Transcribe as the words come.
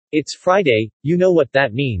It's Friday, you know what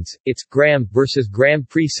that means, it's Graham versus Graham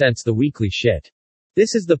presents the weekly shit.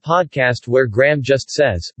 This is the podcast where Graham just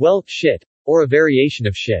says, well, shit, or a variation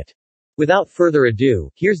of shit. Without further ado,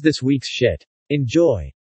 here's this week's shit.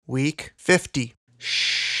 Enjoy. Week 50.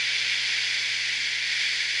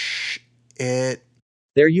 It.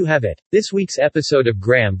 There you have it. This week's episode of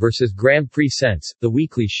Graham versus Graham presents the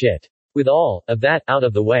weekly shit. With all of that out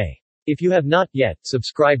of the way. If you have not yet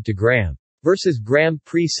subscribed to Graham versus Graham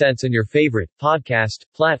presents on your favorite podcast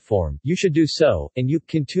platform, you should do so, and you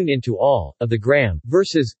can tune into all of the Graham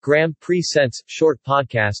versus Graham presents short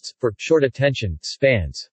podcasts for short attention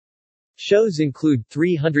spans. Shows include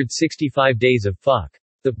 365 Days of Fuck,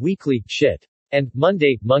 the weekly shit, and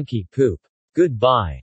Monday Monkey Poop. Goodbye.